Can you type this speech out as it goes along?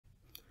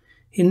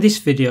In this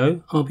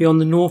video, I'll be on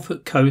the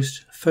Norfolk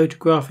coast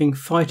photographing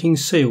fighting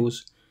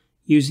seals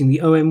using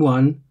the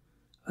OM1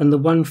 and the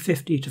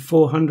 150 to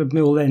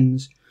 400mm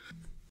lens.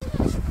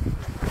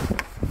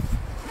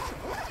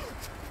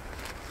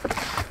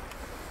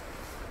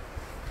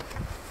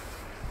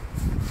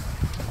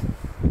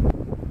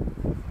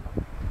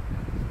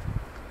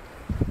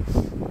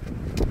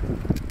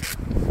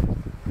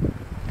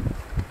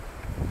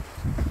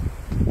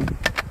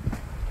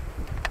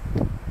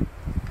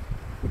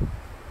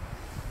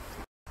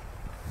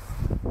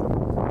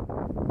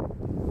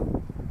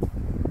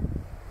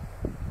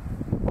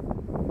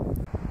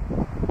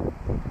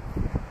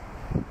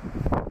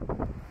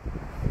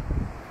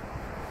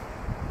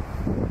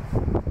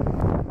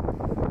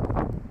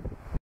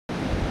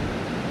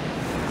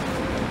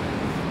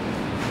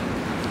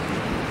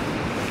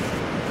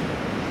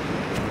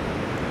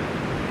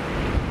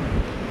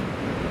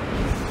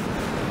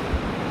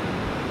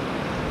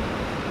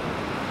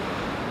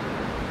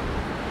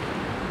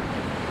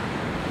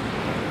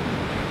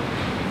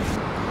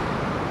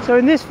 So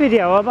in this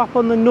video I'm up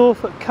on the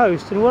Norfolk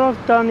coast, and what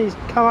I've done is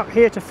come up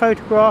here to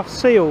photograph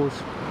seals.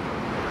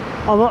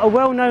 I'm at a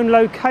well-known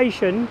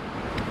location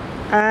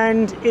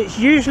and it's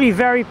usually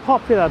very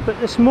popular, but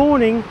this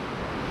morning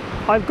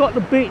I've got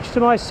the beach to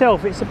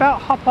myself. It's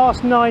about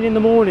 9:30 in the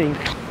morning,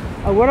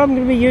 and what I'm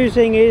going to be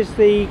using is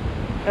the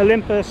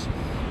Olympus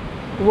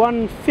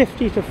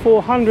 150 to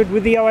 400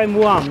 with the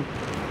OM1.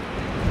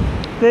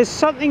 There's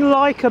something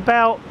like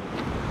about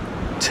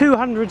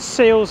 200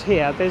 seals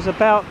here. There's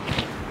about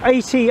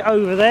 80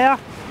 over there.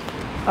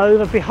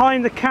 Over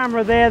behind the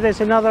camera there's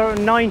another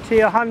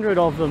 90, 100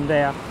 of them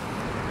there.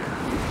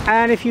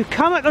 And if you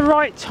come at the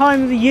right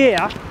time of the year,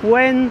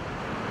 when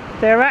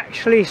they're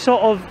actually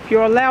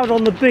you're allowed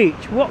on the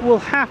beach, what will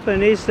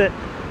happen is that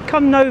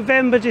come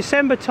November,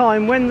 December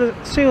time, when the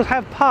seals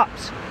have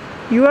pups,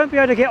 you won't be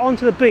able to get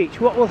onto the beach.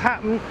 What will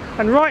happen,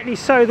 and rightly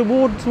so, the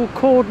wardens will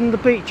cordon the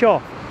beach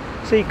off,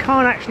 so you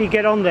can't actually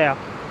get on there.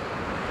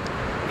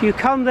 If you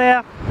come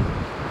there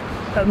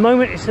at the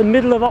moment, it's the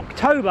middle of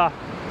October,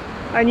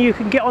 and you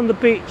can get on the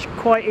beach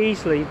quite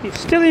easily. It's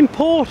still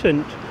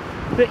important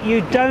that you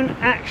don't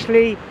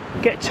actually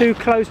get too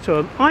close to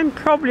them. I'm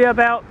probably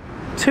about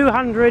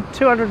 200,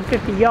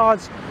 250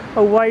 yards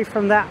away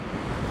from that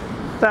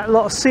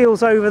lot of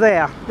seals over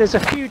there. There's a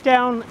few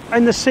down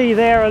in the sea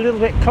there a little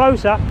bit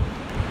closer,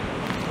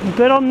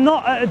 but I'm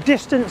not at a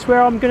distance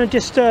where I'm going to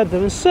disturb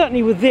them. And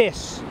certainly with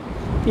this,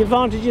 the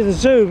advantage of the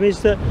zoom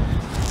is that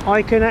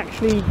I can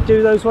actually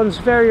do those ones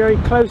very, very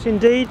close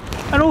indeed,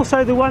 and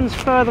also the ones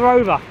further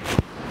over.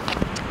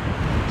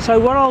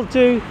 So what I'll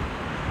do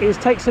is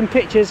take some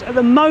pictures. At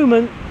the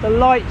moment the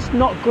light's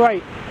not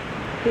great,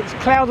 it's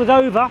clouded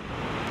over,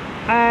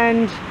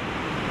 and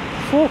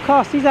the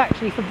forecast is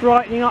actually for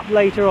brightening up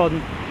later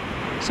on,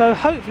 so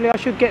hopefully I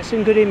should get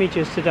some good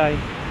images today.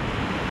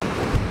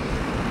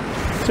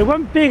 So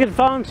one big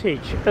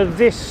advantage of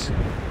this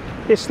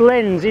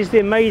lens is the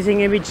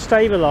amazing image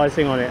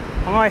stabilizing on it.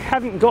 I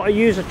haven't got to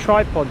use a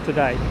tripod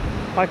today.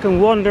 I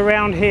can wander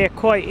around here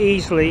quite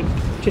easily,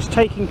 just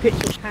taking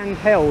pictures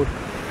handheld,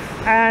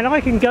 and I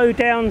can go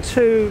down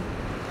to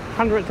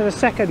 100th of a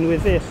second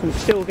with this and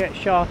still get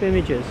sharp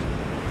images.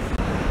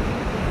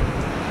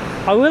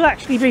 I will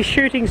actually be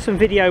shooting some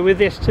video with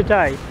this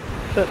today,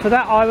 but for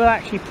that I will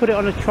actually put it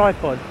on a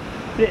tripod.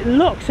 But it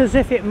looks as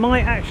if it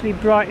might actually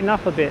brighten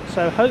up a bit,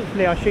 so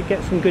hopefully I should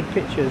get some good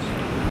pictures.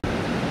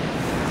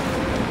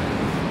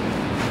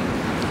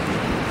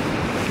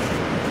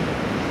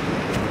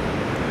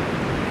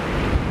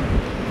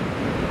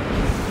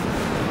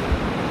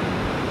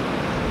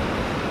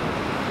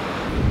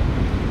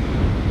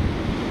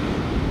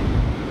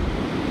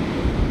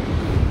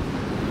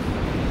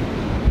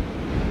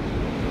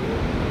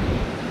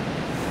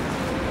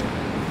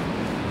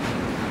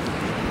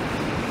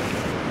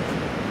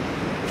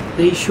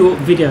 These short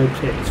video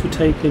clips were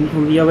taken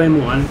on the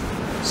OM1,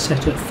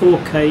 set at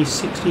 4K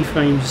 60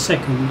 frames a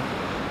second.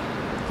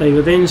 They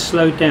were then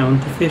slowed down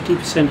to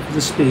 50% of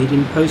the speed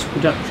in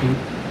post-production.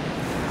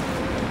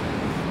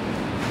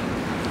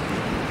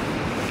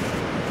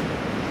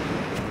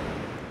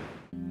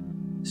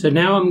 So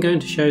now I'm going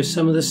to show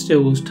some of the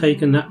stills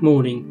taken that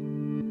morning.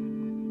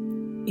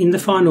 In the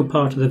final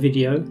part of the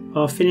video,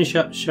 I'll finish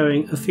up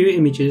showing a few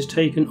images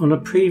taken on a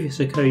previous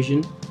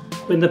occasion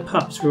when the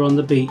pups were on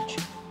the beach.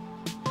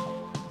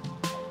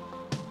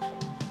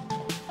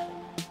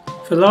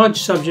 For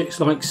large subjects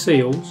like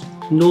seals,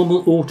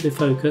 normal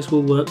autofocus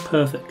will work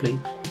perfectly.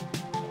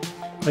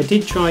 I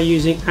did try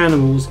using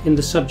animals in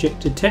the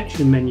subject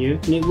detection menu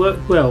and it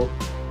worked well,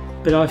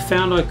 but I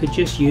found I could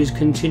just use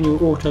continual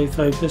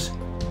autofocus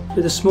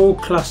with a small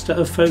cluster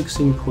of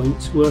focusing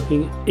points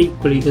working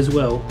equally as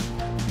well.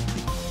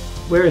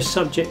 Whereas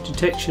subject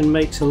detection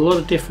makes a lot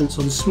of difference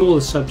on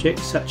smaller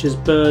subjects such as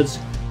birds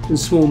and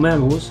small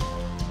mammals,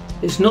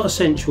 it's not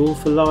essential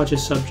for larger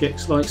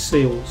subjects like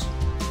seals.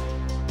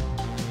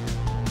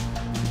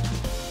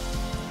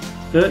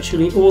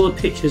 Virtually all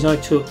the pictures I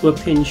took were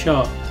pin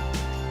sharp,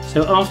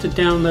 so after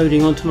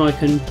downloading onto my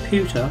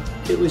computer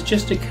it was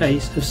just a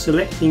case of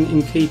selecting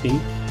and keeping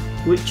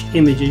which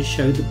images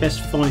showed the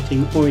best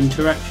fighting or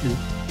interaction.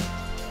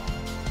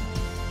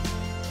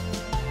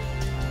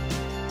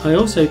 I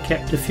also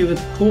kept a few of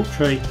the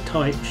portrait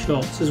type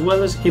shots as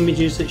well as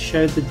images that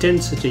showed the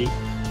density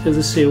of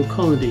the seal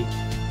colony.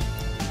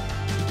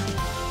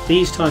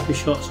 These type of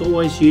shots are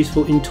always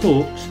useful in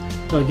talks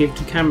that I give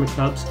to camera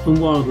clubs and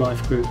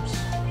wildlife groups.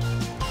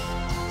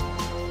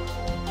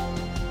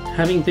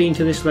 Having been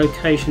to this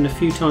location a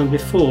few times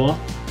before,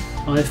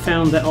 I have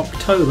found that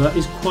October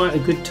is quite a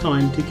good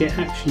time to get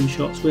action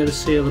shots where the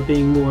seal are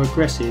being more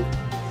aggressive.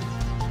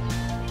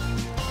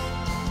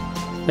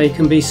 They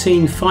can be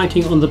seen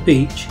fighting on the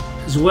beach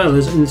as well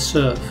as in the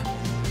surf.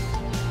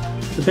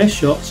 The best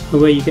shots are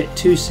where you get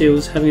two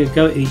seals having a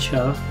go at each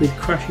other with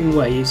crashing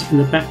waves in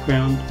the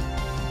background.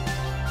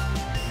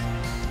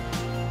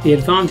 The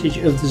advantage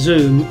of the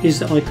zoom is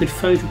that I could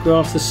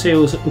photograph the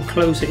seals that were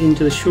closer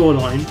into the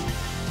shoreline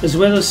as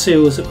well as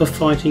seals that were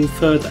fighting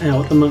further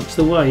out amongst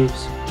the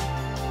waves.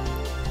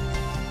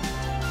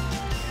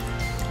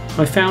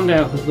 I found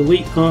out that the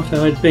week after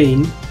I'd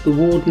been, the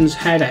wardens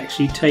had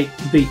actually taken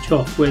the beach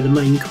off where the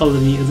main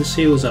colony of the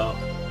seals are.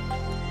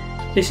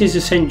 This is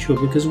essential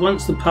because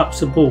once the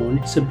pups are born,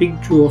 it's a big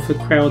draw for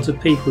crowds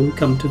of people who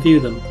come to view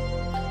them.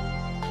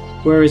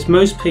 Whereas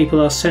most people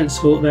are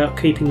sensible about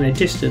keeping their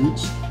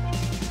distance,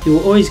 you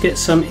will always get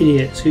some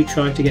idiots who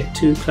try to get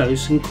too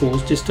close and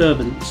cause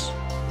disturbance.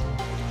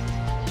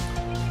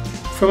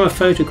 From a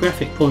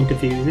photographic point of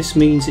view, this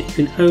means that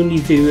you can only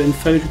view and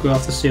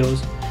photograph the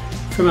seals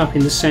from up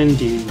in the sand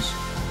dunes.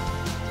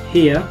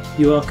 Here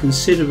you are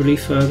considerably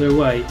further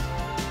away,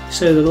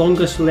 so the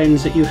longest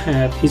lens that you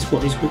have is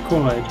what is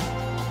required.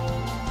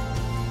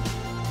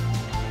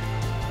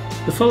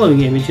 The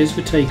following images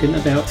were taken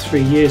about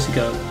 3 years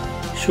ago,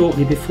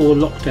 shortly before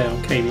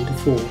lockdown came into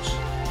force.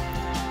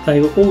 They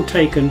were all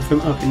taken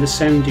from up in the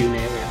sand dune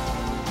area.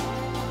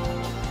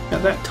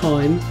 At that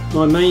time,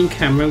 my main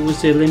camera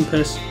was the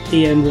Olympus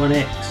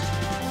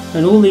EM1X,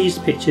 and all these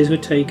pictures were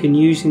taken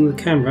using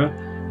the camera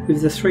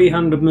with the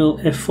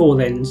 300mm f4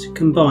 lens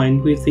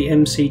combined with the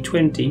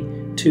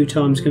MC20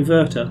 2x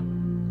converter.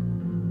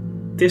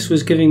 This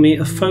was giving me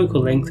a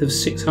focal length of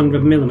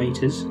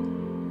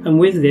 600mm, and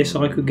with this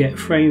I could get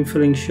frame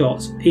filling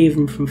shots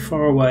even from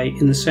far away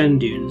in the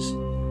sand dunes.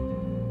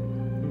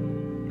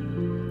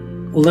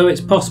 Although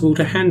it's possible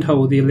to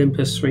handhold the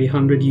Olympus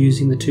 300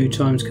 using the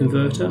 2x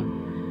converter,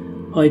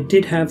 I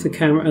did have the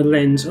camera and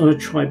lens on a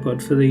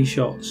tripod for these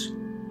shots.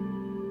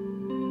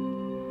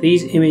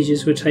 These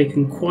images were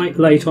taken quite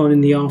late on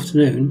in the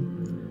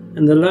afternoon,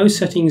 and the low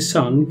setting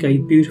sun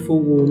gave beautiful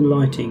warm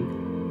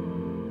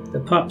lighting. The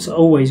pups are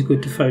always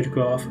good to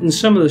photograph, and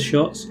some of the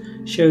shots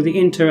show the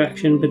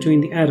interaction between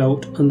the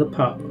adult and the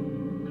pup.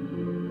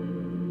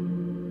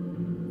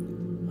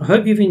 I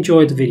hope you've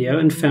enjoyed the video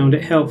and found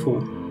it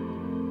helpful.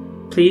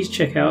 Please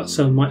check out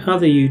some of my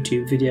other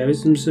YouTube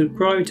videos and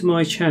subscribe to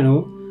my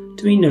channel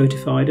to be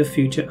notified of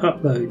future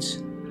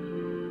uploads.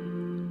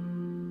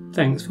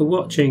 Thanks for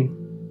watching.